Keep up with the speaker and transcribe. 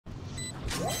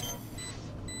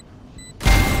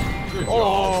Good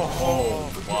Oh, job.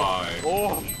 Oh my.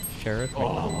 oh. Sheriff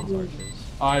McDonald's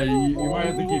arches. You might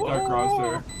have to keep that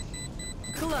crosshair.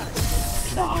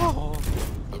 Clutch. No.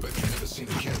 I bet you've never seen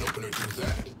a can opener do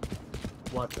that.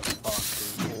 What the fuck,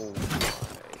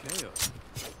 dude?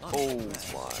 Oh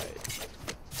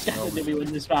my. God, did we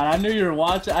win this round? I knew you were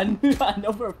watching. I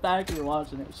know for a fact you were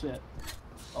watching that shit.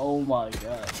 Oh my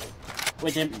god.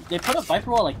 Wait, they put a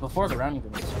Viper wall like before the round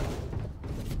even was.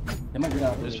 They might do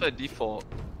that. Just by default.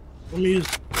 Let me use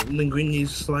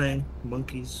Linguini's slang.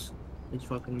 Monkeys. These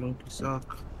fucking monkeys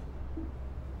suck.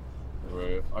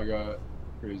 Alright, I got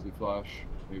crazy flash,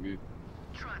 maybe.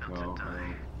 No,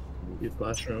 You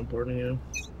flash around boarding you.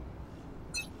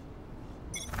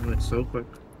 I'm like so quick.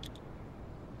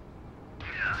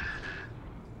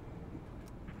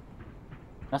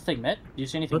 Nothing mid? Do you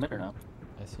see anything mid or no?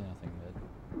 I see nothing mid.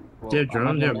 Well, Yeah,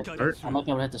 drone, yeah, I might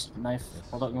be able to hit this knife.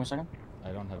 Hold up, give me a second. I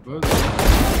don't have.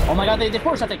 Oh my god, they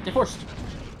forced, I think. They forced.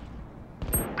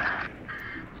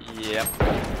 Yep.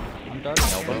 I'm darting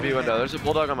elbow. 1v window. There's a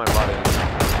bulldog on my body.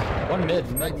 One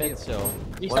mid still.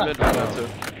 He's One not. mid window too.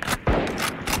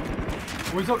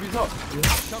 he's up, he's up.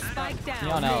 Spike down.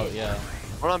 Neon out, yeah.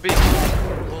 One on B.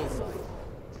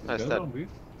 Nice Dead dead. on B?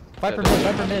 Viper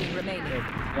mid. Remaining.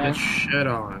 Yeah. Get shit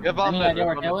on. You have bomb Any mid. idea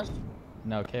where KO is?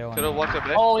 No, KO. Could have walked up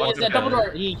A. Oh, Walked it's that up double A.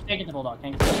 door. He can't get the bulldog.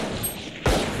 Can't get the bulldog.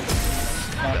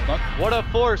 What a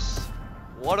force!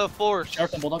 What a force!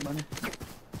 Sheriff and bulldog money.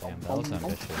 Damn, that was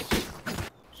ambitious.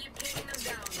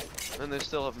 And they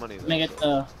still have money though. Can I get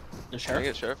the Can I sheriff?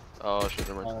 get sheriff? Oh shit,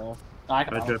 never mind. Oh, I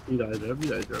can I follow. drop, you guys drop, you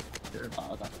guys drop. Here.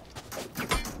 Oh, okay.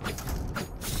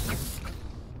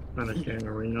 Not a gang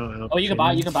arena. Oh, you can buy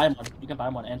one. You can buy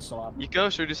one and still have. Eco?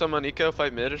 Should we do something on Eco?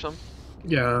 Fight mid or something?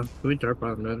 Yeah, we drop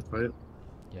out mid fight.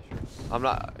 Yeah, sure. I'm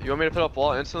not. You want me to put up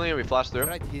wall instantly and we flash through?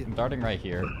 Right here. I'm darting right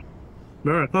here.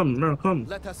 Mira, come.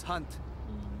 Let us hunt.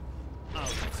 I'm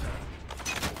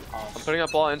putting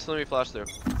up wall instantly. We flash through.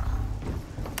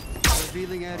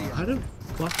 Revealing area. How the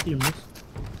fuck do you miss?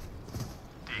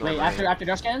 Wait, after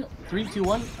dark scan, 3, 2,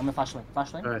 1. I'm gonna flash lane.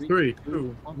 Flash lane. Alright, 3,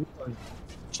 2, 1. 1.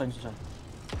 Swing. One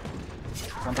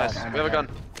Nice. bad. Oh We have a gun.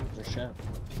 There's shit.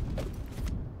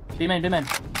 B-main.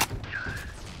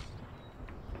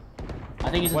 I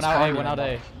think he's in One out A, one out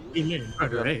A.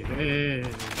 Hey.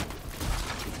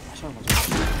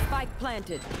 Spike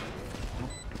planted.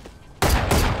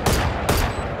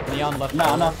 Neon left. No,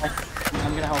 I'm not.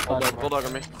 I'm gonna help. Bulldog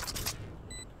on me.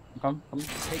 Come.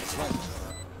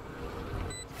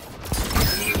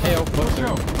 KO, close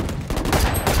through.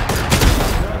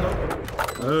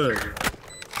 Good.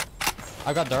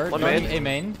 I got dart. One Darting main. A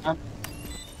main. Um,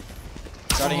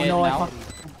 Darting oh, A no, I now.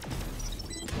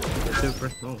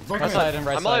 Super. Oh. Right side and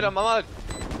right I'm side. I'm out.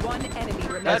 One enemy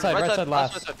remaining. Right side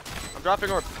last. Right side. I'm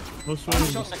dropping orb. No swing.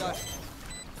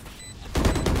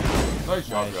 Nice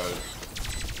job, guys.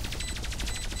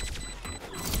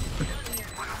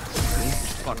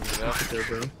 Fuck yeah. There,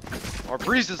 bro. Our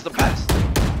breeze is the best.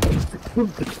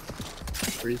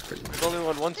 Freeze pretty There's only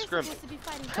one scrim.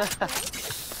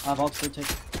 I've also take.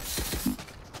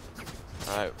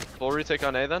 Alright, full retake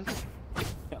on A then?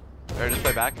 Yeah. Or just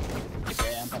play back?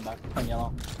 Yeah, I'm coming back. I'm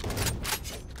yellow.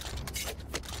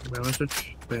 Vandal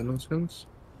switch, Vandal skins.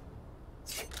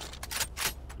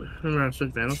 Remember I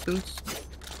switched Vandal skins?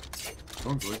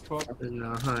 Don't glitch pop? And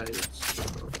hides.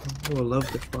 Oh, I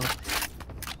love this spot.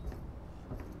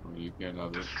 Oh, you can't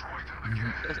have it.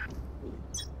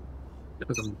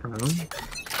 Because I'm proud.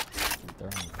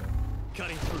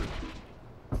 Cutting through.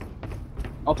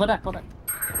 Oh, play back.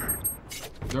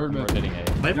 Third mid. Rotating A.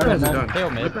 Viper has a gun. KO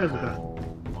mid. Viper has a gun. Oh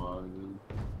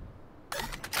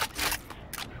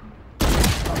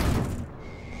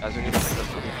my. As we need to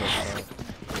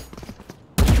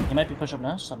pick He might be push up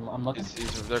now, so I'm looking.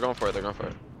 They're going for it.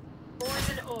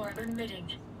 Poison orb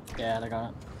emitting. Yeah, they got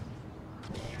it.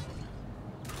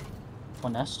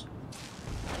 One nest.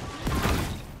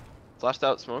 Flashed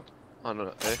out, smoked. Oh no,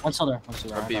 A. One still there.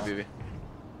 Or B.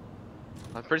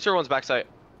 I'm pretty sure one's backside.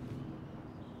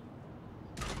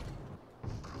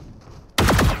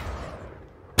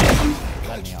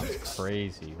 That Neon's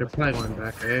crazy. They're probably going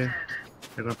back, eh?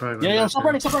 They're gonna probably Yeah, back stop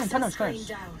there. running. Turn on. Screen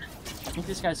down. I think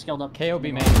this guy's scaled up. KO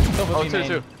B main. Sova Oh, B two, main.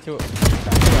 two. Two out.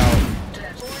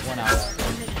 One out.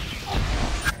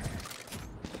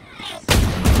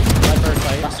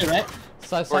 Viper That's sight. it, right?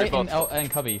 Sight and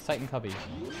cubby. Sight and cubby.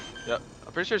 Yep.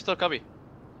 I'm pretty sure it's still Cubby.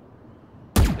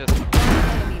 One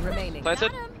enemy remaining.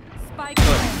 Planted. Spike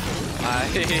Good.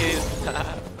 planted.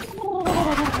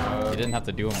 Nice. You didn't have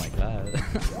to do him like that.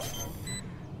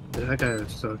 Dude, that guy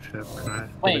is so chip. Cry.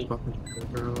 Wait. Fucking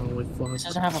bro, with This flaws.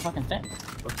 doesn't have a fucking thing.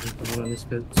 Fucking on his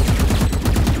kids.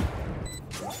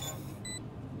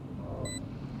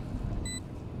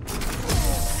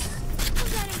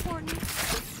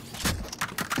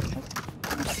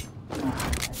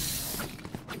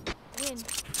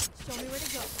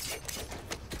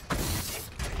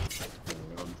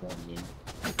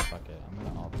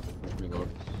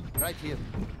 Right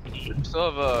here.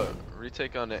 Still have a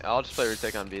retake on it. I'll just play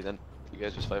retake on B. Then you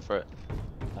guys just fight for it.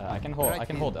 I can hold. I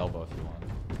can hold elbow if you want.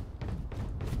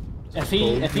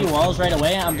 If he walls right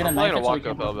away, I'm gonna I'm knife gonna it so he walk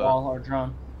can up elbow. wall or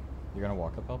drone. You're gonna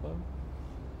walk up elbow?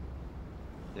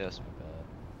 Yes.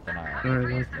 Then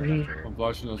Alright, I'm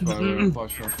flashing this by the way. I'm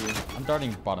flashing up here. I'm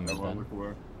darting bottom I mid wanna then. look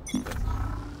away.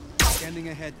 Standing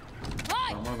ahead.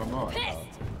 I'm not.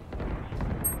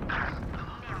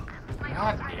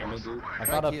 God damn it, dude. I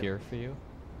got up here. here for you.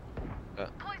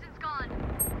 Poison's gone.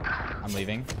 I'm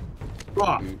leaving.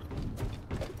 Fuck. Dude.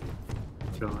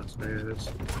 Shots, there it is.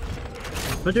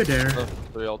 But they're there. Oh,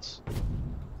 3 ults.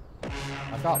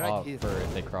 I've got Right off here. for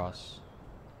if they cross.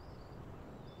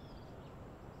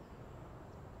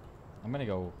 I'm gonna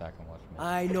go back and watch mid.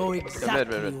 I know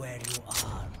exactly mid. where you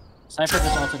are. Cypher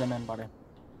just ulted him in, buddy.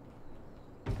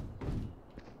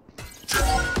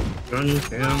 Run him.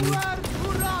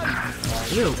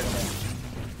 Ew.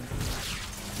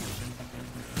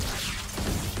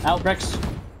 Out, Bricks.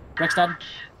 Bricks dead.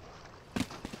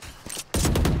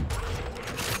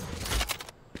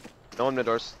 No one mid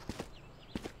doors.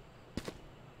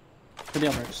 Could be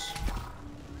on Bricks.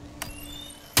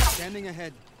 Standing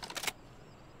ahead.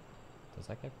 Does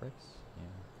that get bricks?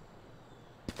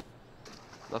 Yeah.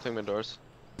 Nothing mid doors.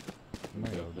 I'm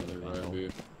gonna go Yeah, really right, angle. B. I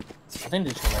think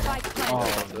they should right Spike now.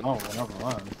 planted. Oh, no, never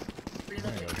mind. I'm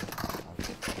gonna go.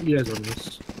 You guys on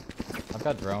this. I've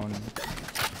got drone.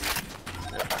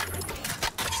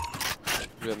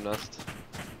 We have nest.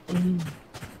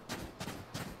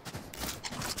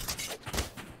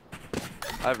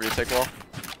 I have retake wall.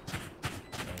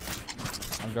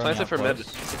 I'm going Plant it out for mid.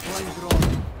 close. Deploying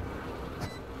drone.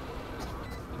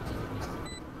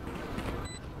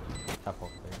 Half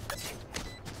wall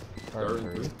clear. Or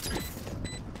Darting three.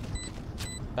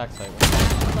 Backside.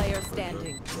 Player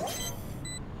standing.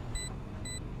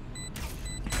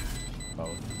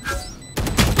 Both.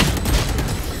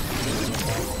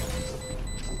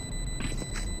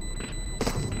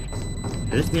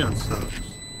 This neon sucks.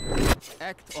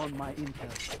 Act on my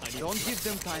intel. Don't give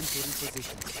them time to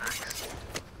reposition.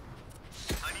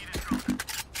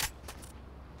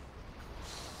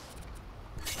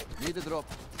 Need a drop.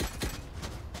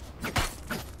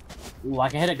 Ooh, I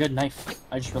can hit a good knife.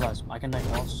 I just realized I can knife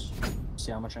walls.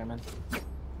 See how much I'm in.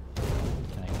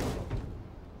 Can I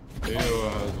go? Ew,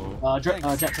 asshole. Jet.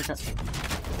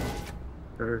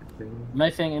 Third thing.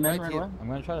 Knifing amen Right right here. away. I'm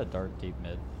gonna try to dart deep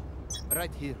mid.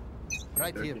 Right here.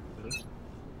 Right Third here. thing.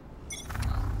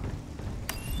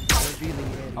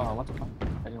 Revealing area. Oh, what the fuck?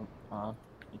 I didn't.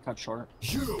 You cut short.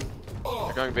 You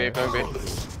are They're going B, going B.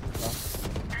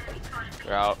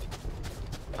 They're out.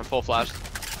 I'm full flash.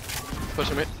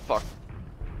 Pushing me. Fuck.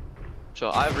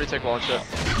 Chill. I have retake wall and shit.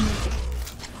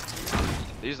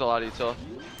 They used a lot of util.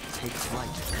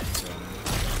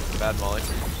 Bad molly.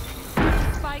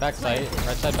 Spike Back sight. planted.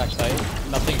 Right side, back sight.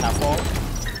 Nothing half wall.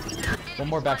 One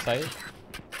more back sight.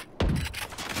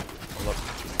 Hold up.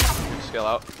 Scale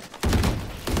out.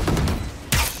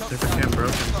 There's a cam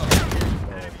broken.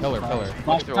 Pillar.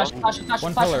 Flash,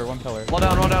 One pillar. Wall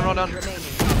down. Remaining.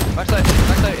 Backside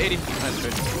 80. Nice,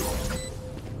 good.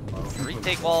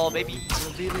 Retake wall, baby.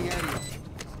 Revealing area.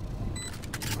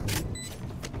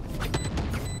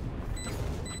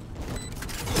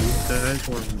 These guys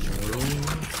were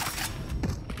mortal.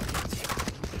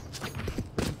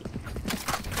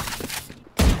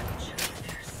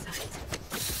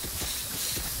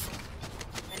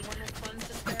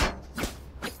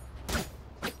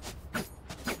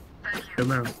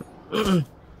 Come out.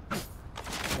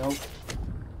 Nope.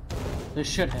 This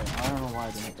should hit. I don't know why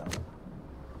I didn't hit that.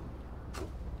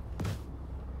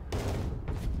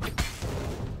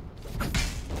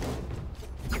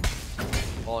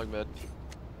 Falling mid.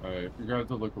 Alright, you're gonna have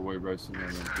to look away, Bryson.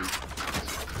 And then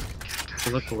To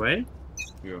look away?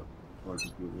 yeah, or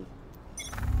just do it.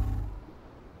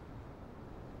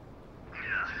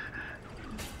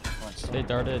 They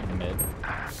darted mid.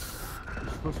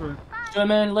 Push her.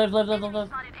 Swim in, live. One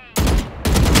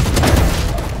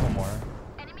more.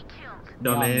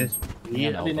 Dumbass.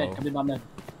 Yeah. Could be mid, Elbow. could be my mid.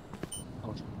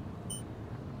 Oh shit.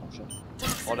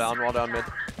 Wall down mid.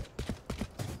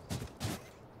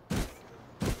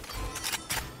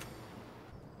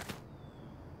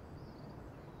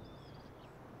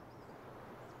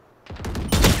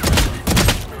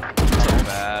 So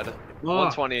bad.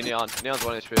 120 neon. Neon's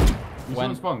 1 HP. He's When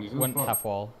on spawn, he's on went spawn. half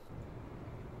wall.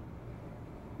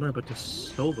 No, but the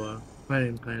Sova.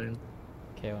 Planning.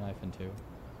 KO knife in two.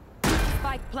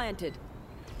 Spike planted.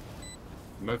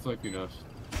 Knife's like you nest.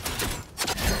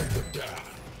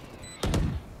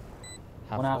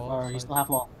 Half One half, wall. or he's side. still half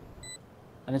wall.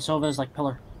 And then Sova is like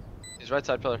pillar. He's right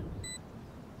side pillar.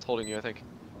 It's holding you, I think.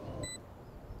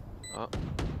 Oh.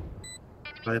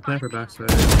 I plan for backside.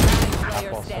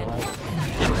 Player Also, standing.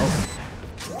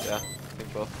 Yeah, I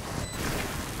think both.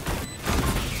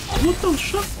 What the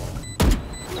shit?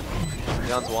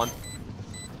 Leon's one.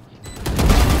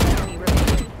 Enemy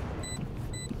remaining.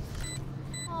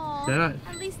 Aw, Yeah.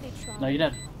 at least they tried. No, you're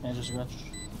dead. Man, just glitch.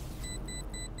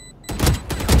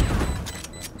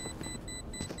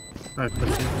 Alright,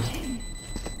 pussy.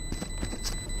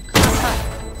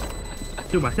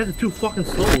 Dude, my head is too fucking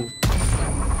slow.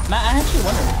 Matt, I actually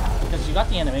wondered because you got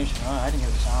the animation. Oh, I didn't hear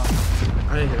the sound.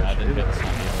 I didn't hear I that didn't shit. get the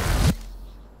sound either.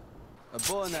 A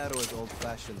bow and arrow is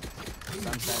old-fashioned.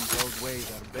 Sometimes old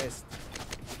ways are best.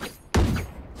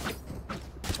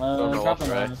 Don't know Drop what, them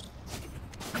right? knives.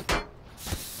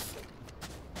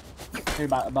 Here,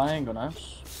 buy and go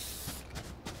knives.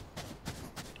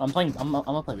 I'm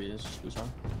gonna play Bees. This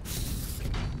one.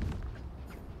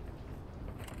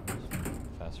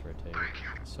 Fast rotate.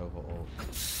 Sova ult.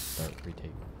 Start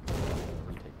retake.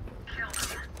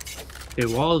 Okay,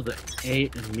 wall the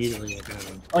 8 immediately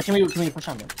again. Oh, can we push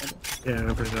on them? Okay. Yeah,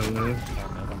 I'm pretty sure now.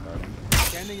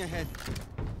 Scanning ahead.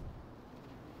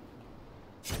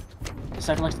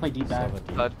 Cypher likes to play deep back. Sova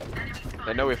deep. But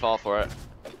they know we fall for it.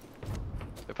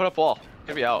 They put up wall.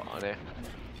 Could be out on A.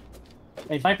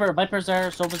 Hey, Viper's there,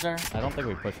 Sova's there. I don't think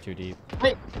we pushed too deep.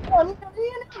 Wait,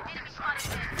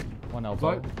 One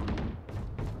elbow. What?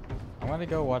 I'm gonna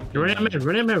go watch. You're ready, man.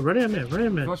 Ready, man. Ready, man. Ready,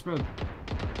 man. Flash mid.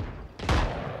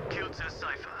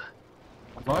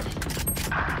 Flash.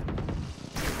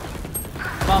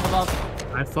 Above.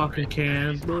 I fucking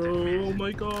can, bro. Oh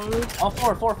my god. Oh,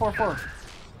 four.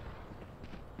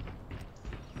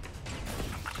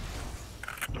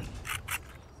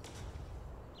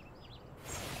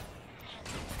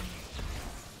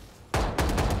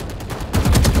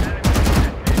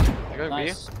 They go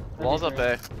Nice. B. Wall's up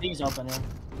A. He's open here.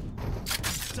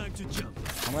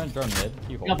 I'm gonna drone mid.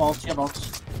 Keep You got holding.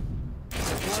 bolts.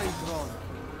 Deploying drone.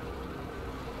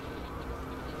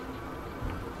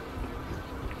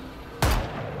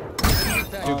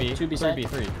 Two B. 2B Three side. B.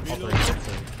 Three. All three.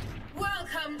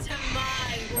 Welcome to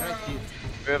my world.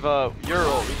 We have a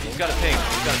Euro. He's got a ping.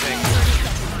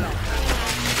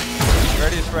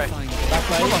 Ready to spray. Come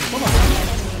on.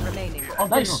 Enemy remaining. Oh,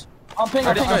 nice. I'm ping.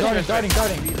 Ready to spray. Darting.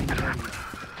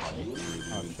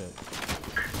 Oh shit.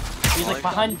 He's like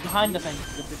behind the thing.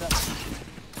 Good that.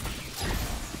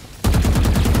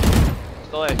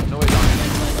 Still A. No way down.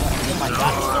 Oh my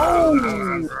god.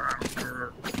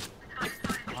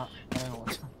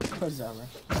 Whatever.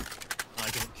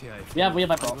 Yeah, we have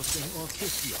my ball. I'm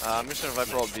just gonna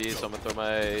Viper all B, so I'm gonna throw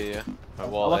my I'll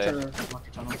wall watch A. your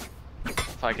tunnel.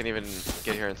 If I can even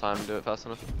get here in time and do it fast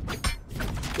enough.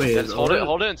 Wait, Yeah, just hold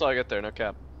it until I get there, no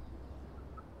cap.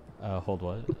 Hold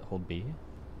what? Hold B?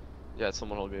 Yeah,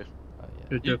 someone hold B. Oh yeah.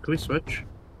 Dude, yo, can we switch?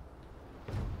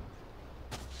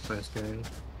 Nice game.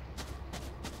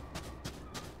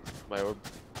 My orb.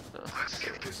 No. Let's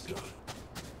get this done.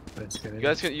 Nice game.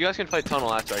 You guys can fight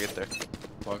tunnel after I get there.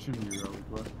 Flashing you really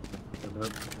quick.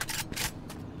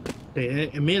 Hey,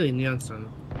 immediately neon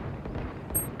sun.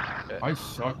 Okay. I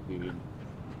suck, dude.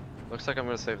 Looks like I'm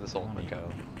gonna save this ult. Let me Okay.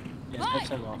 go. Yeah, let's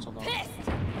have also though.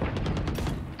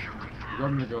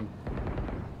 Grab me a gun.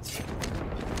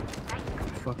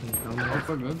 Fucking dumb.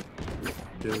 Outside mid.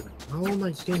 Dude. How am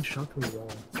I getting shot through the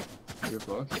wall? You have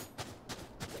flash.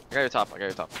 I got your top.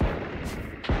 Is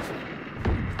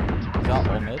that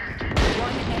all mid?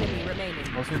 One enemy remaining.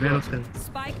 Vandal's gonna.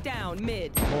 Spike down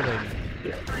mid. Holding.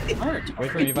 Hurt.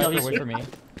 Wait for me, Viper. Wait for me.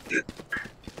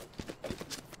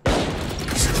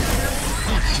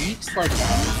 Beats like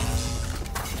that.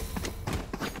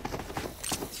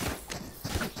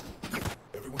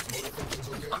 Everyone's motor functions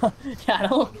okay?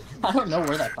 Yeah, I don't know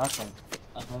where that flash went.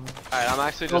 Alright, I'm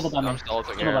actually just I'm just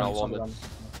ulting here and I'll wall mid.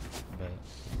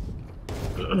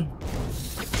 But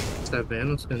It's that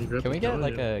Vandal's gonna drip. can we get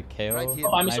like a KO Right here.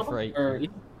 Oh, I'm knife so right or, here?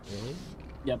 Really?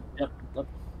 Yep.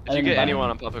 If you get anyone,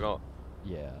 I'm popping out.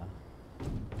 Yeah.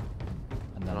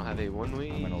 And I then don't have a one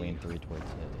way. I'm gonna lean 3 towards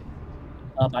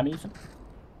A. Buy me Ethan.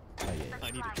 Oh yeah.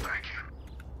 I need a drink.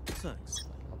 Thanks.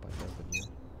 I'll buy both of you.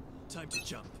 Time to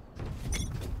jump.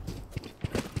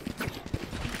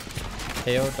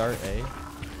 KO dart A.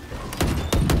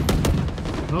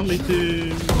 Help me,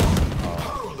 team.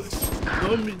 Powerless.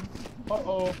 Help me.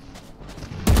 Uh-oh.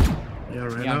 Yeah,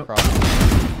 right Neon now. cross. Oh,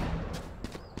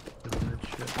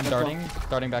 shit. I'm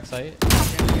darting back sight.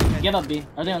 Give up B.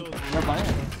 Are they on? They're buying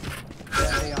it.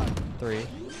 There they are. 3.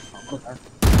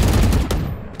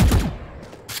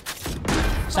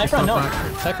 Cypher, no.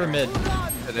 Cypher mid.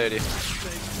 Hit 80.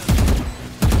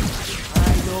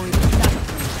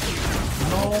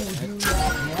 No,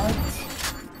 dude.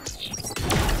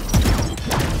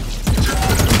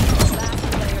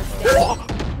 What?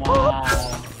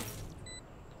 Wow.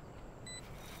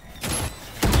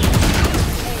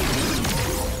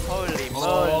 Holy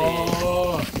moly.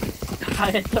 Oh,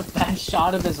 I hit the best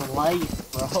shot of his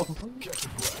life, bro. Catch a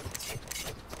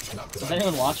breath. Is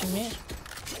anyone watching me?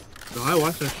 No, I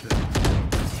watched that shit.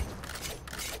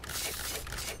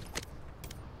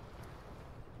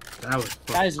 That was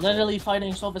fucking Guys, literally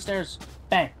fighting Sova stairs.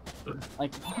 Bang.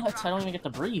 Like, what? I don't even get to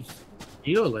breathe.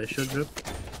 You go, Elisha, drip.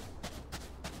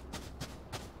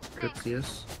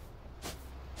 Dripsius.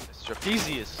 It's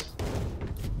trapezius.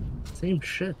 Same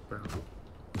shit, bro.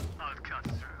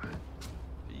 Trapezius.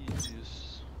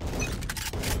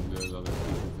 there's other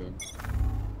people too.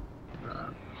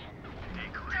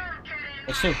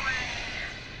 There's two.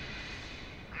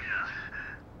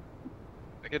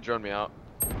 They could drone me out.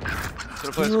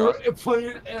 Gonna play this cross. You're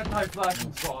playing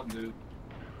anti-flashing song, dude.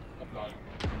 I'm not.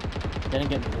 They didn't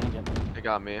get me. They didn't get me. They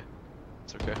got me.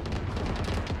 It's okay.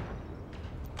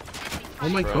 Oh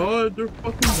my Bro. god, they're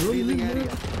fucking Revealing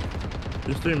brilliant. area.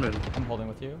 There's 3 men. I'm holding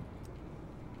with you.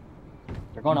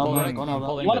 They're going out. Holding- They're going out.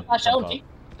 holding You want to the flash jump out? up.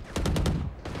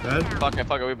 Bad,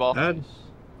 Fuck it, we ball. bad.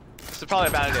 This is probably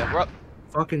a bad idea. We're up.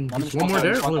 Fucking, I'm there's just one more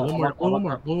gonna there. try Only one one more, more, one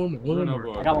more, one more, one No, more.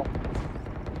 bro. I got one.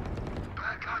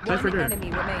 That's One right there.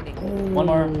 enemy remaining. One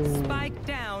more. Spike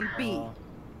down B.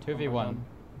 2v1.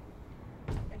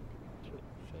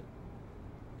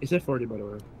 He said 40, by the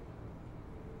way.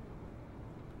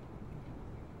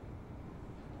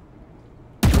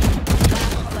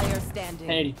 Last player standing.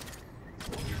 80.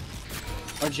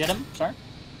 Or jet him? Sorry?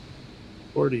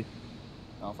 40.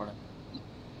 No, 40.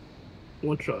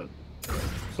 One shot.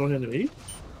 Someone hit me?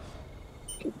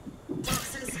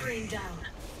 Toxin screen down.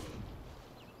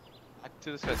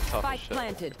 Dude, this guy's tough as Spike shit.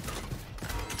 planted.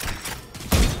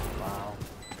 Wow.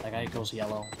 That guy goes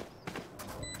yellow.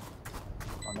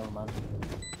 Oh, never mind.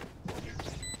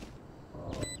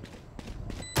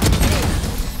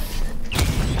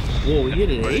 Whoa, we hit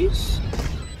an ace?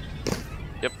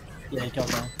 Yep. Yeah, he killed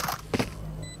me.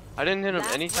 I didn't hit him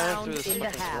Last any time round through this in the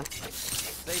fucking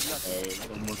half.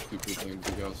 No more stupid things,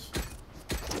 I guess.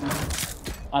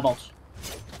 Eyeballs.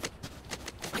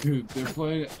 Dude, they're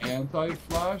playing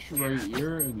anti-flash right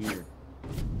here and here.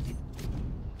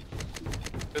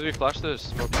 Because we flashed the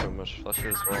smoke so much. Flash it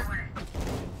as well.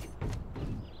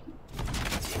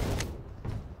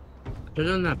 Should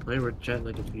have done that play where Jet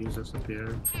like abused us up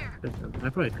here. I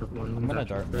probably could one. I'm gonna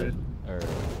dart mid. Or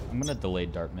I'm gonna delay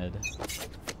dart mid.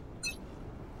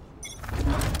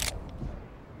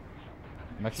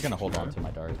 I'm actually gonna hold on to my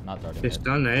dart, not darting It's mid.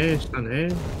 done, eh? It's done, eh?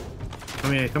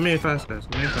 Come here fast, guys.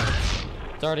 Come here fast.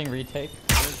 Darting retake.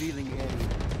 Revealing area.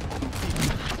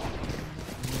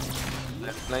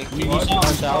 Thank You you. saw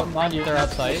Watch out. behind you. They're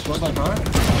outside. Just like,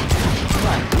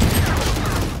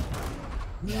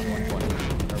 Yeah, 120. Or 120.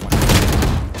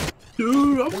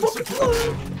 Dude, I'm fucking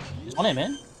close. Just one aim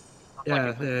in.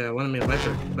 Yeah, one of me,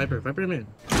 Viper, man.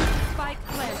 Spike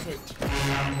planted.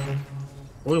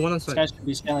 Only one on This side. guy should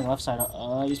be scaling left side.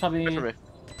 He's probably. Good for me.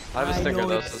 I have a stinger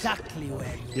though. So exactly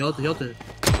where you He ulted.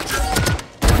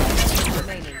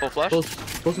 Remaining. full flash?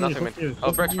 Both on you, Nothing, both on you.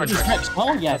 Oh, brick. He's bricks.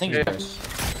 Oh, yeah, I think he's bricks.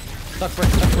 Stuck brick,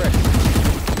 stuck brick.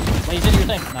 Wait, you did your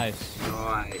thing. Nice.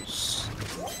 Nice.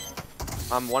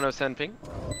 I'm 107 ping.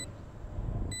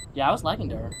 Yeah, I was lagging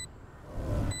there.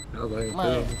 I like I'm,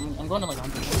 like, I'm going to like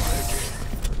 100.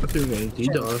 What's your name?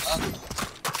 DDoS.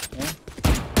 Yeah.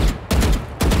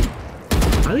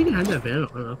 I think I had that van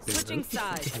on up here. Switching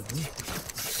sides.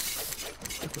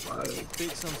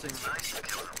 pick something nice.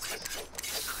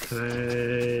 Can I...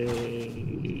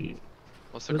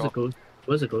 What's the What is a call? ghost?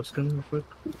 What is a ghost gun real quick?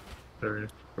 Or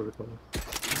vertical?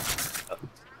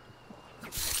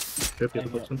 Trip, you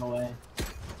have a ghost No gun? way.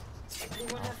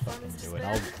 Do it.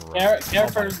 I'll Care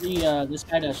for the this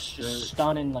guy to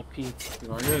stun and like peek. You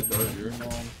know, I get a dart here.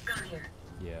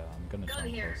 Yeah, I'm gonna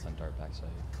jump close and dart backside.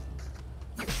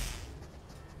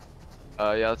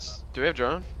 Yeah, let's. Do we have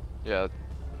drone? Yeah.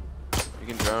 You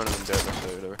can drone and then do it next to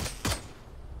whatever.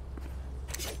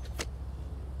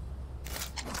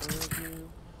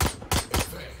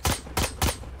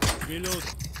 Reload.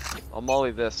 I'll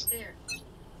molly this.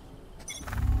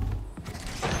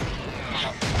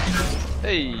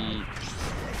 Hey!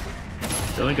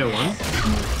 Did I get one?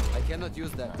 I cannot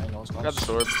use that. Grab the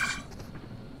sword.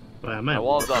 Wait, I might My have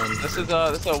wall's up. one. This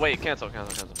is wait, cancel. Yeah,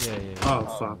 yeah. Oh,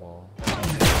 fuck. Wall.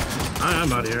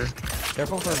 I'm out of here.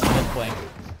 Careful for mid flank.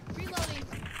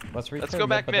 Let's retake Let's go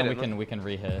back but then mid. we can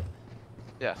re-hit.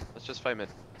 Yeah, let's just fight mid.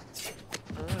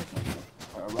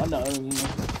 Run down.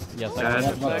 Yes, Yeah, I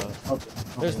that's can.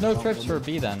 There's no trips for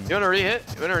B then. You wanna re-hit?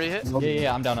 You wanna re-hit?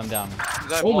 Yeah, I'm down, I'm down.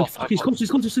 Oh my fuck, he's close, he's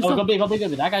close, he's Oh, close. go big, go big, go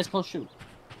big. That guy's close, shoot.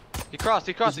 He crossed,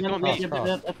 he's going Cross, B.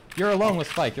 cross. You're alone with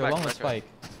Spike, you're Back, alone with back, Spike.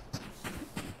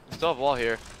 Still have wall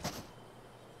here.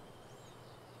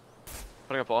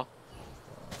 Putting up wall.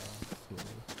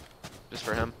 Just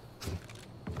for him.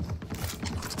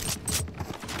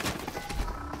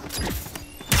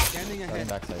 Scanning Starting ahead.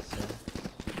 backside.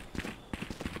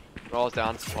 Wall's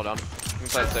down, wall down.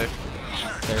 Inside safe.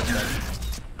 Stairs,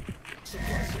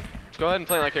 stairs. Go ahead and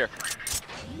play like here.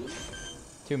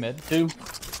 2 mid. 2.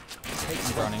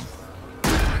 I'm droning.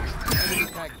 Enemy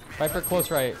tag. Viper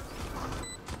close right.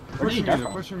 Pushing me, they're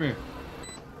pushing me.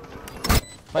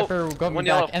 Viper go one back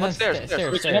yellow. and One then stairs,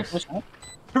 stairs, stairs. stairs.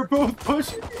 They're both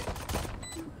pushing me.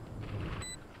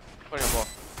 Putting up wall.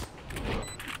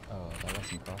 Oh, that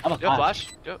wasn't cross. I have a You have flash.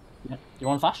 flash? Go. Yeah. You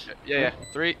want a flash? Yeah, yeah.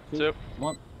 3, 2.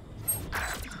 1.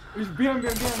 He's behind.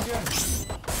 Leave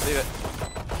it.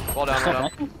 Wall down, wall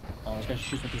down. Oh, this guy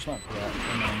shoots me too smart.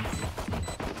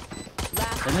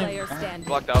 Last Isn't it? player standing.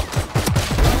 Blocked out.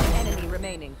 Enemy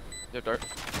remaining. You have dart.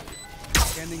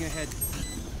 Scanning ahead.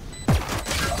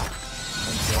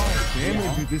 Damn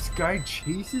it, dude, this guy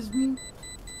chases me?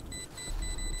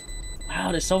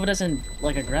 Wow, this Sova doesn't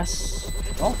like aggress.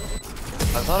 Oh,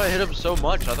 I thought I hit him so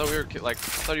much. I thought we were like, I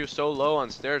thought he was so low on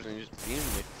stairs and he just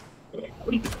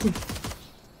beamed me.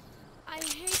 I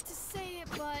hate to say it,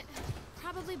 but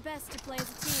probably best to play as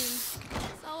a team.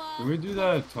 So, Can we do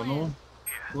that tunnel?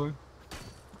 Play?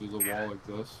 Do the wall like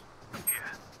this?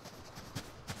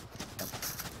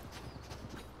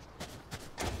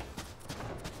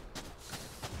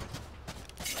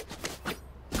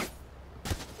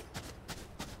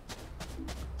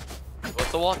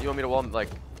 What's the wall? You want me to wall like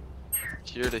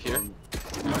here to here?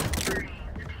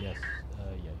 Yes.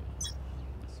 Yeah.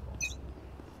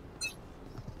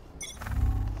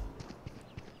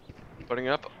 Putting it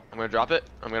up. I'm gonna drop it.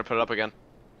 I'm gonna put it up again.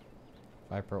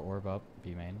 Viper orb up,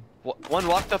 B main. One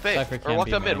walked up A. Cypher Or can walked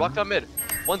be up mid. main. Walked up mid.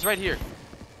 One's right here.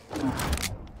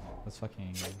 Let's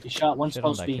fucking. he shot one Shit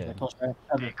on supposed that to be. kid. Close right.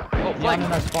 Oh, Yeah, flank. I'm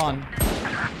in our spawn.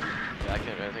 Yeah, I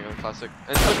can't do anything on classic.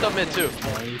 And pushed up mid too.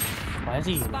 Why is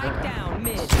he? Spike down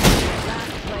mid. Last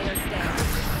player standing.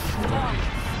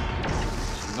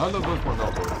 None of us were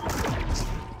not there.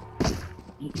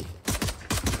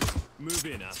 Move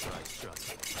in after I strike.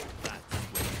 That's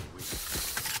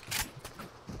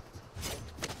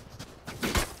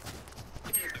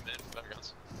when we win. Better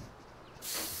guns.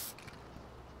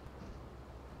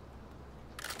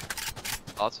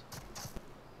 Thoughts?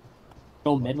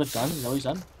 Go mid with guns. Is that what he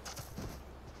said?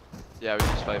 Yeah, we can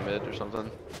just fight mid or something.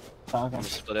 Oh, okay. We'll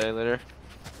split A later.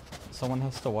 Someone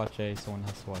has to watch A, someone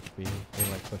has to watch B.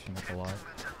 They like pushing up a lot.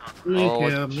 Me Oh,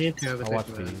 and Kev, I'll watch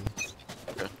B.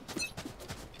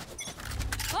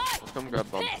 We'll come grab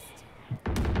bomb.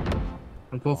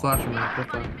 I'm full flashing, man. Full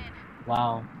flash.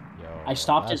 Wow. Yo, I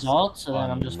stopped his that's ult, so then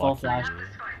I'm just full unlucky. flash.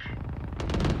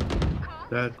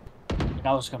 Dead.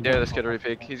 That was coming. Yeah, this kid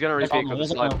repeat. He's gonna repeat with the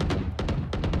slide.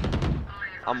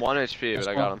 I'm 1 HP, but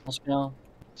I got him. Let's go.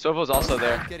 Sova's also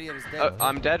there. Carrier is dead.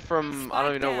 I'm dead from I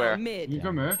don't even know where. You Mid.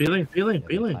 come here. Feeling. Yeah, Feeling.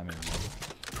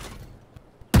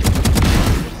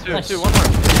 Two, Nice. one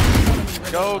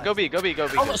more. Go B. Oh,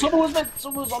 Sova was mid.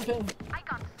 Sova was on pin.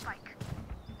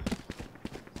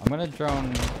 I'm gonna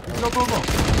drone. Go.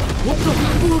 What the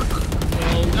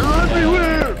fuck? They're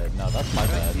everywhere! No, that's my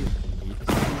bad.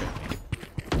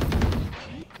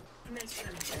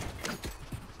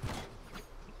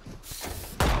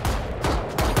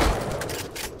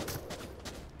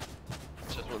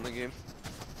 Just win the game.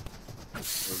 We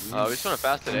just went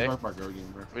fast today.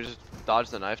 We just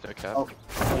dodged the knife, no cap. Oh,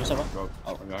 wait, Sova. Go.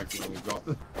 I accidentally got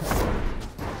it.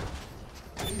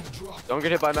 Don't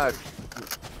get hit by knife.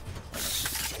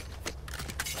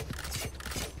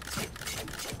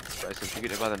 Bryson, if you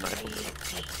get hit by the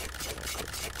knife.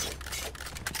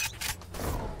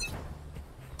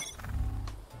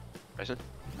 Bryson?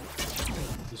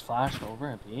 He's flashed over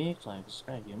and peeked. Like, this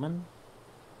guy human.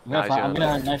 I'm Nah, gonna, he's I'm gonna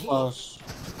gonna knife close.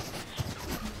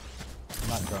 I'm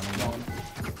not droning.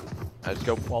 Let's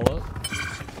go. Wall up.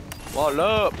 Wall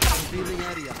up! Revealing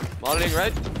area. Modeling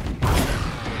right.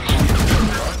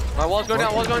 My wall's going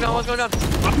down, wall's going down.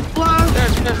 Flash!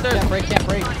 Stairs. Can't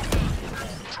break.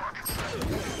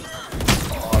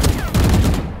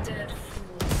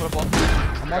 Put up wall.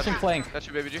 I'm watching flank. Got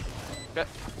you, baby G. Okay.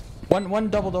 One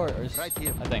double door. Right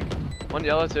here. I think. One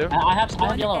yellow too. I have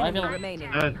One yellow. I have enemy yellow.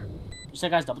 remaining. Dead. You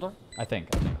said guys double door? I think.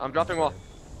 I'm dropping wall.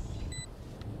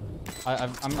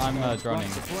 I'm droning.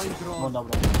 Deploying One drone. double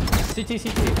door. CT.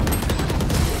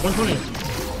 120.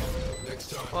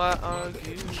 What are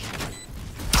you?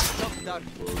 dark.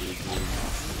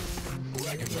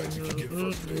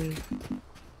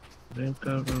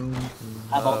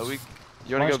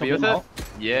 You wanna go be with it?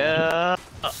 Yeah.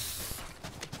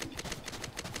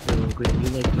 You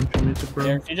like country music, bro?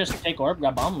 Here, if you just take orb,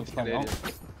 grab bomb, we can go.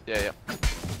 Yeah.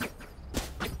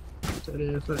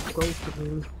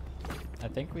 I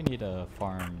think we need to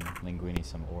farm Linguini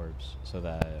some orbs so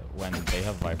that when they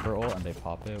have Viper ult and they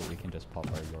pop it, we can just pop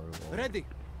our Yoru ult. Ready.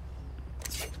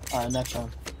 Alright, next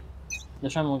round.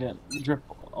 This round we'll get drip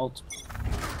ult.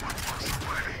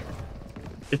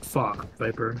 It's fuck,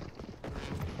 Viper.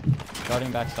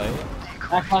 Starting backside.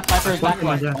 Back left, Viper is back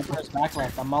left. Viper is back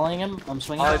left. I'm mulling him. I'm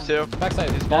swinging I him. too. Backside.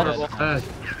 He's Got it. vulnerable.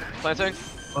 Planting.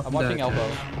 I'm watching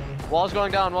elbow. Wall's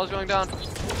going down. Wall's going down.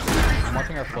 I'm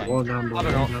watching our flank. Well done, bro. I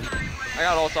don't know. I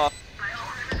got ult off.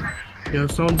 Yo,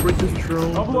 someone break this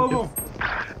drone. Elbow.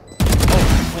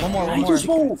 One more. Just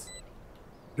move!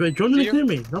 Wait, drone didn't clear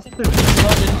me. Nothing clear me.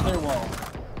 Drone didn't clear wall.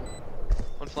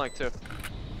 One flank too.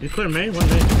 You clear me? One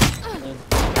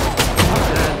main.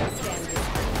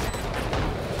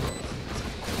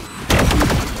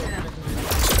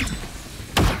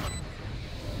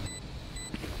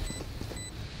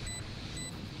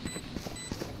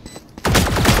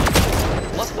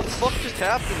 What the fuck just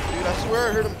happened, dude? I swear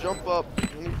I heard him jump up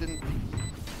and he didn't.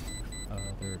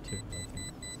 There are two, I think.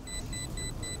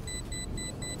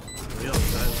 Yo,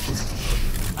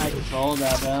 I controlled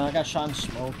that, man. I got shot in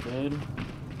smoke, dude.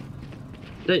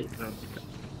 hey.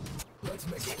 Let's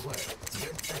make a plan. Then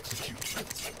execute.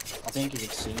 I think you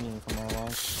could see me from our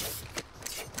loss.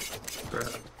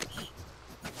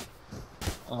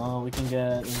 We can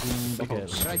get Indian We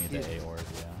bubbles. need the A orb,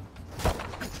 yeah.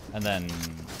 And then,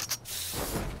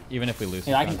 even if we lose,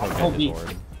 Yeah, I this can round, hold he'll B. get his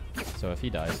orb. So if he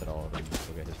dies at all, then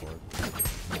we'll get his orb.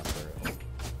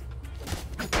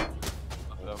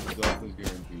 Death is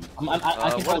guaranteed. I can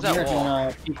what hold is that here wall?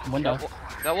 in peek window.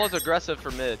 That was aggressive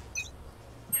for mid.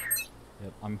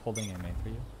 Yep, I'm holding a main for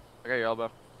you. I got your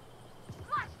elbow.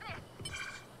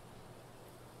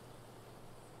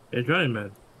 Hey, Johnny,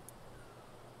 man.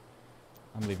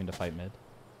 I'm leaving to fight mid.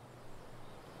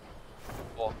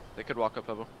 Wall. They could walk up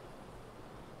elbow.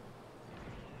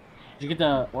 Did you get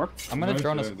the orb? I'm gonna Nice,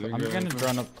 drone us. they're I'm good. gonna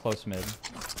drone up close mid.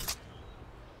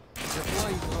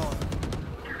 Deploying drone.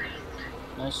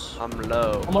 Nice. I'm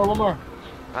low. One more.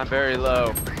 I'm very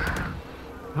low.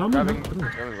 How Grabbing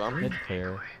many? bomb. Mid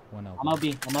clear. One elbow. I'm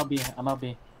out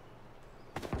B.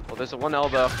 Well, there's a one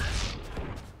elbow.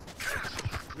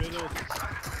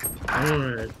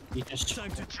 Alright. You just...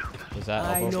 Was that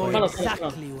I elbow know for you?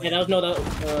 exactly Yeah, where. that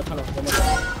was tunnel. One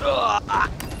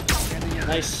more.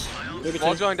 Nice.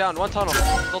 Wall's going down. One tunnel.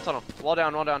 Still tunnel. Wall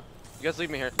down. Wall down. You guys leave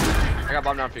me here. I got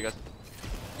bomb down for you guys.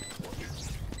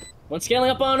 One scaling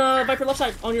up on Viper left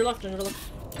side. On your left.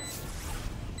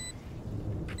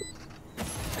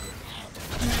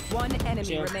 One enemy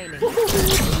Yeah. remaining.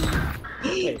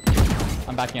 Wait.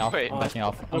 I'm backing off. Wait. I'm backing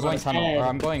off. I'm was going on his tunnel, head. or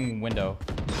I'm going window.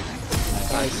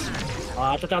 Nice.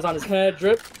 I thought that was on his head.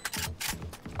 Drip.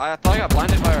 I thought I got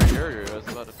blinded by our Yuri. I was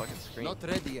about to fucking scream. Not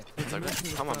ready yet. It's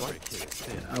like, come on, boy.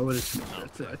 I would've.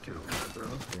 I can't remember,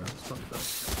 bro. It's fucked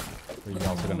up. Are you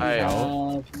also gonna Hey.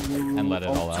 out and let it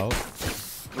all out?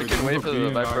 We can wait for the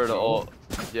Viper to ult.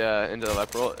 Yeah, into the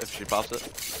Viper ult if she pops it.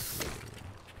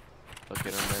 Let's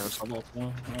get him down.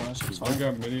 I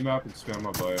got minimap and spam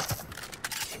my bio.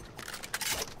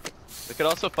 They could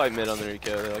also fight mid on the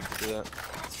Rico. They like to do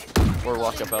that. Or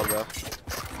walk up elbow.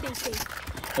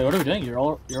 Wait, what are we doing? You're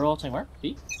all ulting where?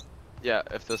 B? Yeah,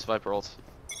 if this Viper ults.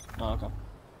 Oh, okay.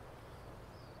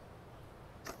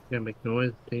 Can't make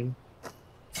noise, team.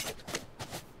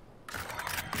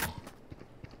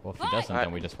 Well, if he doesn't,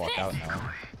 then we just walk out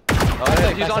now. Oh,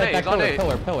 yeah, he's on A. He's on A.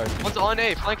 Pillar. One's on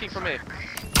A, flanking from A.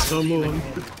 Don't move.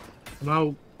 I'm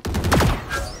out.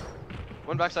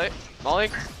 One backside.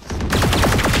 Mauling.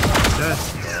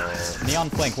 Death. Neon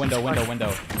flank. Window.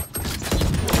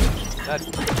 Dead.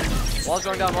 Wall's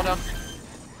going down. Wall down.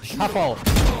 Half wall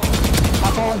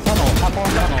in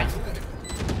tunnel.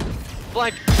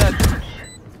 Flank. Dead.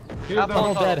 Half Tunnel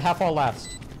wall dead. Half wall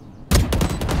last.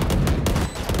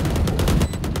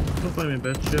 Don't find me,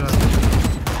 bitch. Shot.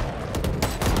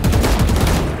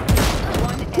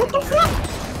 What the fuck?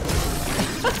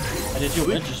 Did you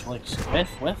win? Just like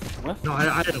whiff? No,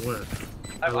 I didn't win.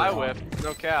 I whiffed.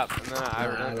 No cap. And then I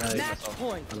Match myself.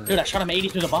 point. Dude, I shot him 80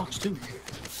 through the box too.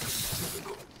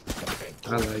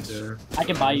 I like there. I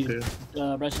can buy you,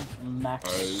 Okay. Bryson. Max.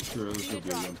 Alright, sure, this will be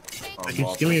them.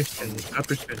 Just give me your skin. Drop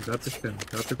your skin.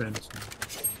 Drop your band.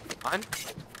 Mine?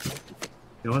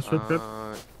 You want to switch grip?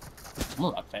 I'm a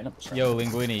rock fan of this. Yo,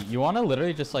 Linguini, you wanna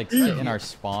literally just like sit in our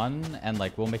spawn and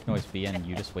like we'll make noise B and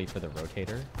you just wait for the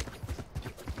rotator?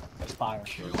 fire.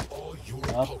 Kill all your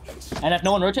Yup. opponents. And if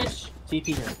no one rotates,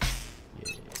 TP here.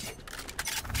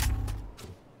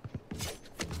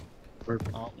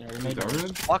 Oh, yeah, we made it.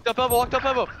 Darn. Locked up elbow, locked up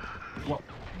elbow. What?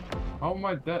 How am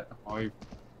I dead? Oh, you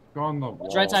gone the wall.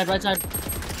 It's right side, right side,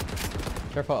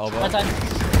 Careful elbow. right side.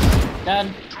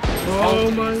 Dead. Oh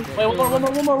my. Wait,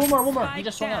 one more. He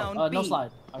just swung out. Spike No down,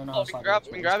 slide. I don't know how Oh, to slide.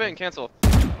 we can grab it and cancel.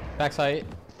 Backside.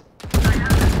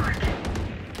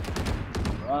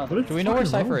 Uh, What is Do we know where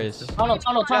fucking Cypher wrong? is? Tunnel.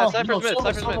 Yeah, Cypher's Yo, mid, Sova,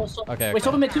 Cypher's mid. Sova. Okay, Wait,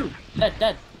 okay. Sova mid too.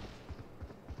 Dead.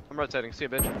 I'm rotating. See a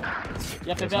bitch.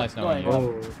 Yep, It's nice Go knowing ahead, you. go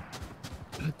ahead.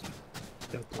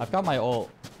 Oh. I've got my ult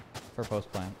for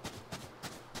post plant.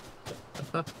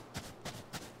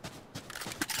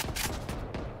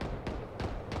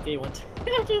 Okay, one,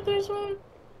 two, three, one.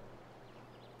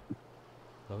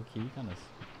 Low key, kind of.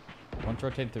 One's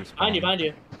rotating through spawn. Behind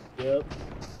you. Yep.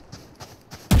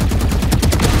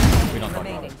 We don't talk about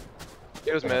Remaining. it.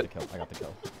 It was I got the mid. kill. I got the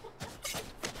kill.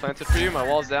 Planted for you. My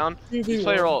wall's down. Just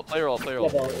play your ult. Play your ult. Play your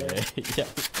ult. Yeah. Oh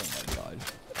my god.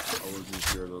 I wasn't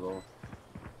scared at all.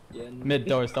 Mid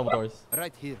doors, double doors.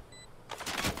 Right here.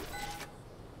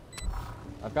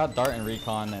 I've got dart and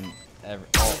recon and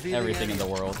everything in the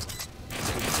world.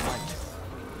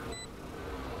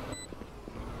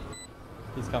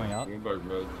 He's coming out. Going back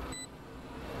mid.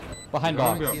 Behind Behind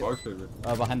box. me on box saver.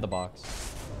 Behind the box.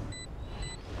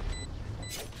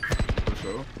 For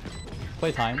sure.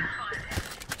 Play time.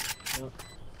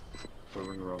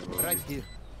 Moving around. Right here.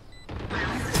 Good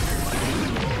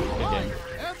game.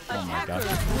 Oh my god.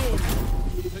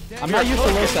 I'm not used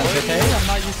to low sense, okay? I'm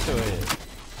not used to it.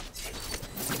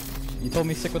 You told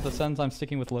me stick with the sense, I'm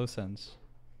sticking with low sense.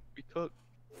 We cook.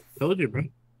 Told you, bro.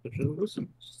 Listen,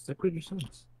 stick with your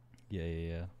sons.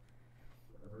 Yeah.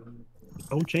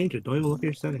 Don't change it. Don't even look at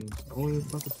your settings. Don't even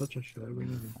fucking touch that shit ever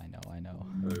again. I know.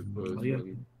 Oh, yeah.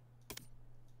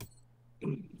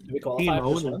 Do we qualify Team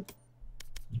for this owner. one?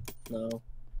 No.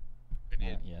 We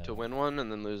need Yeah. to win one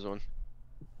and then lose one.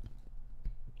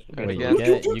 Wait, Yeah.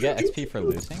 you get XP for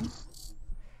losing?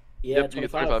 Yeah, Yep, you get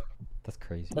 25. That's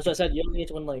crazy. That's what I said. You only need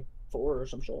to win like 4 or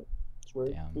some shit. Swear.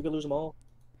 Damn. We could lose them all.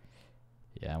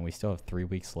 Yeah, and we still have 3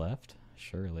 weeks left?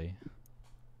 Surely.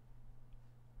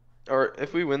 Or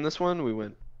if we win this one, we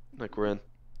win. Like we're in.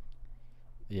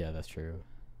 Yeah, that's true.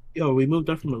 Yo, we moved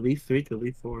up from Elite 3 to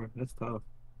Elite 4. That's tough.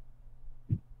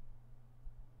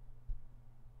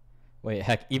 Wait,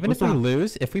 heck, even What's if we that?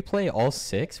 lose, if we play all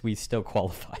 6, we still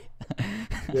qualify.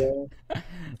 Yeah.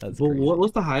 That's Well, crazy.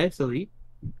 what's the highest Elite?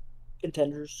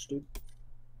 Contenders, dude.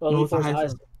 Well, No, Elite it's the 4's the highest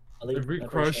highest. Elite, If we I'm pretty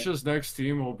crush sure. this next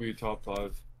team, we'll be top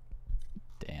 5.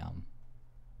 Damn.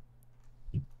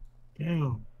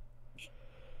 Damn.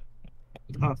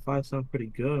 Top 5 sounds pretty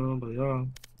good, but yeah.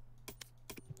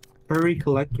 Furry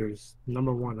collectors,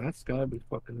 number 1. That's gotta be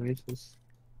fucking racist.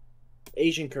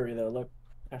 Asian curry though. Look,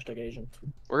 hashtag Asian.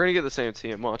 We're gonna get the same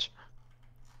team. Watch.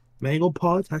 Mango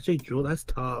pods, actually, Jewel, that's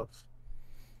tough.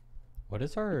 What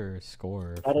is our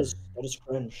score? That is for-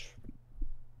 cringe.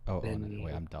 Oh, Then no,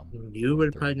 wait, I'm dumb. You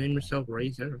would 3, probably name okay. yourself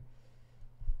Razor.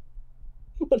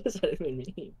 What does that even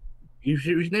mean? You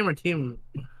should name our team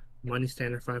Money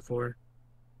Standard 5-4.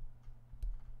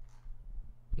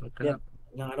 Okay. Yep.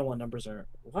 No, I don't want numbers or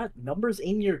what numbers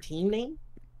in your team name?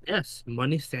 Yes,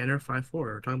 Money Standard 5-4.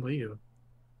 We're talking about you.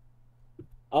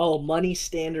 Oh, money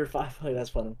standard 5. Oh, that's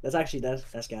funny. That's actually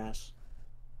that's gas.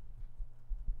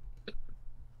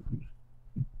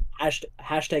 Hashtag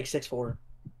 6-4.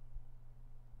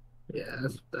 Yeah,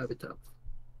 that'd be tough.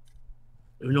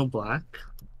 Uno Black.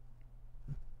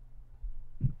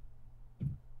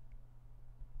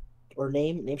 Or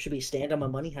name should be stand on my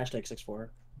money. Hashtag 6-4.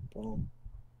 Boom.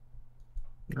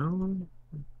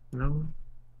 No.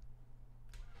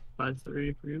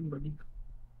 5-3 for you, buddy.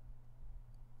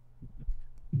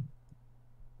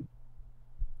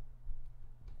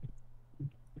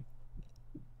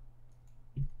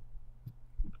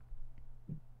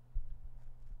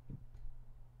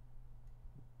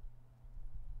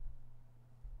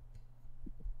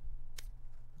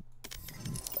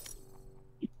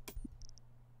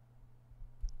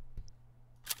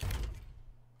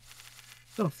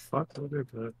 The fuck was there,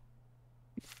 but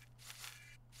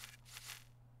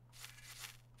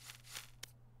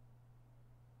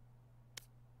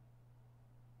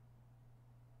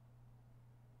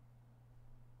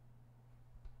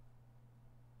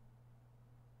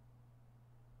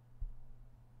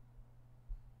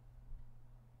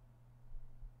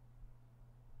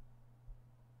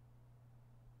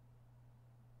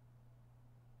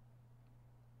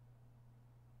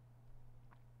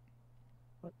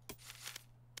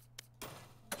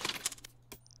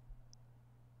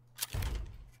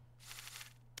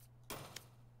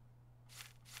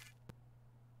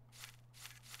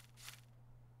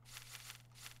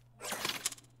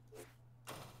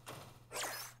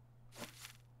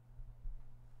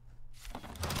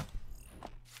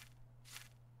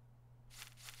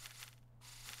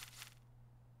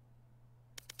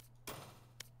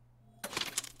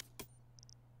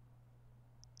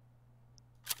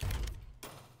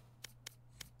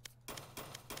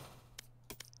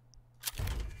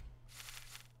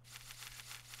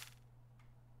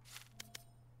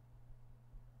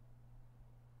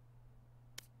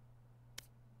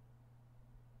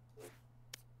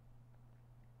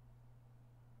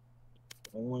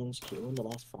Someone's killing the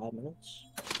last 5 minutes.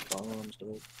 Bombs,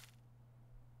 dude.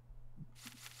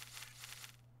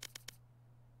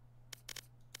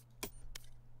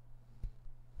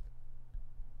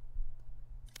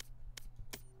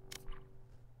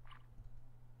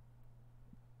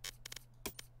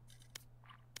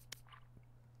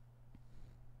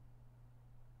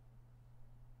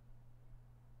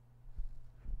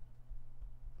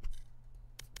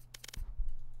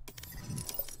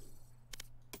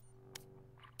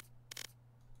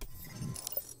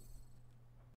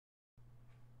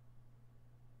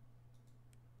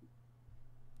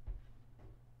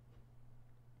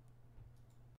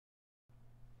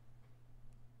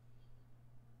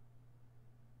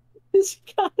 This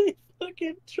guy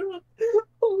fucking truck.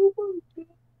 Oh my god.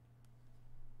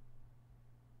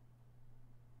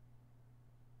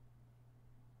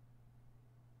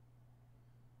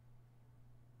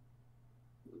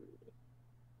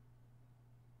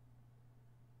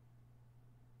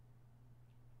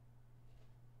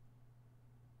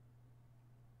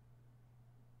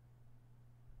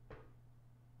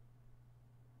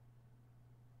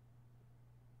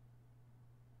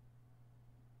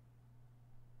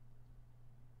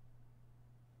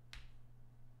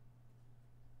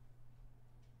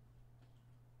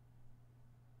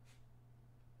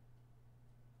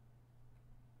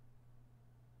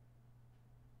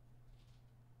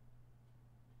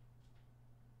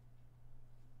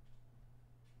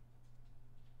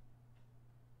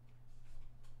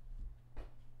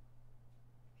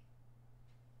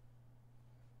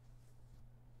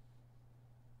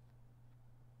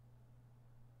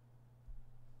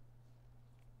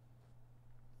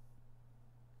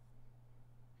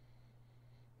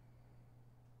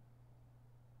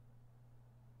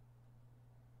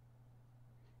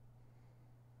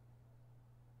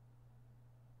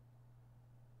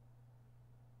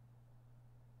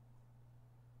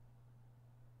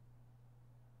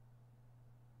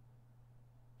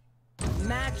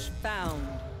 Match found.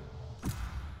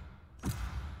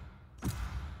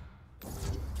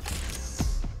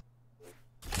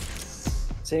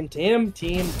 Same team,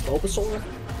 Team Bulbasaur.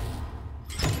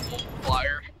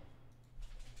 Flyer.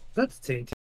 That's team.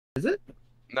 Is it?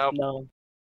 Nope. No.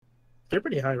 They're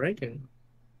pretty high ranking.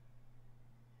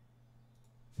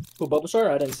 Who,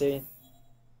 Bulbasaur? I didn't see.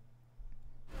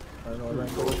 I don't know what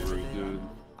rank it was. Dude.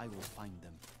 I will find them.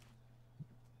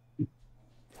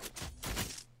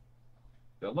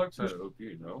 That looks kind of OP,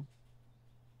 no?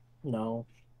 No.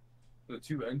 The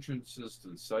two entrances to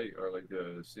the site are like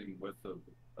the same width of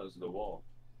as the wall.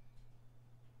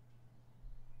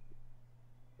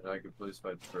 And I can place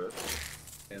my trip.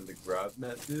 And the grab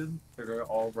net, dude, they're gonna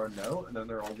all run out, and then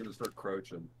they're all gonna start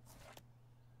crouching.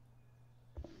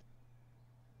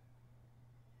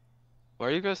 Why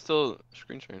are you guys still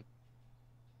screen sharing?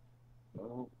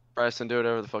 Oh, Bryson, do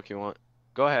whatever the fuck you want.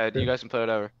 Go ahead, you guys can play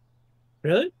whatever.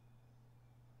 Really?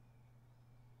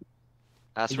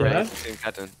 Ask Yeah. Ray, team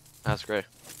captain. Ask Ray.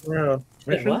 Wait,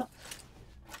 Wait, what?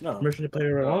 No. Permission to play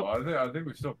where I no, want? I think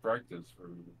we still practice for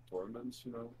tournaments,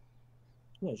 you know.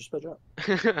 Yeah, just play drop.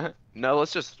 No,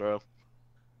 let's just throw.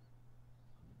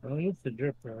 I don't need the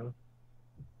drip, bro.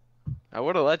 I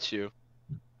would have let you.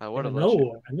 I I would have let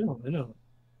you. know, I know.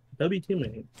 W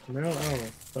teammate. No, I don't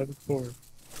know. 5-4.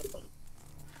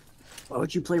 Why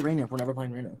would you play Rainer if we're never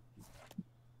playing Rainer?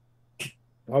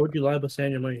 Why would you lie about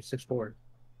saying your money is 6'4"?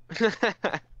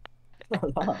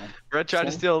 Red tried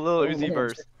to steal a little Oh, Uzi man,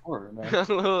 burst. 6'4", man. A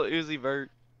little Uzi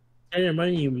burst. And your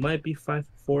money, you might be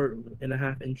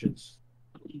 5'4.5" inches.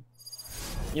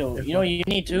 Yo, you know what you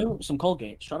need too? Some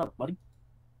Colgate. Shut up, buddy.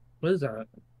 What is that?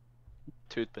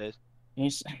 Toothpaste. You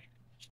need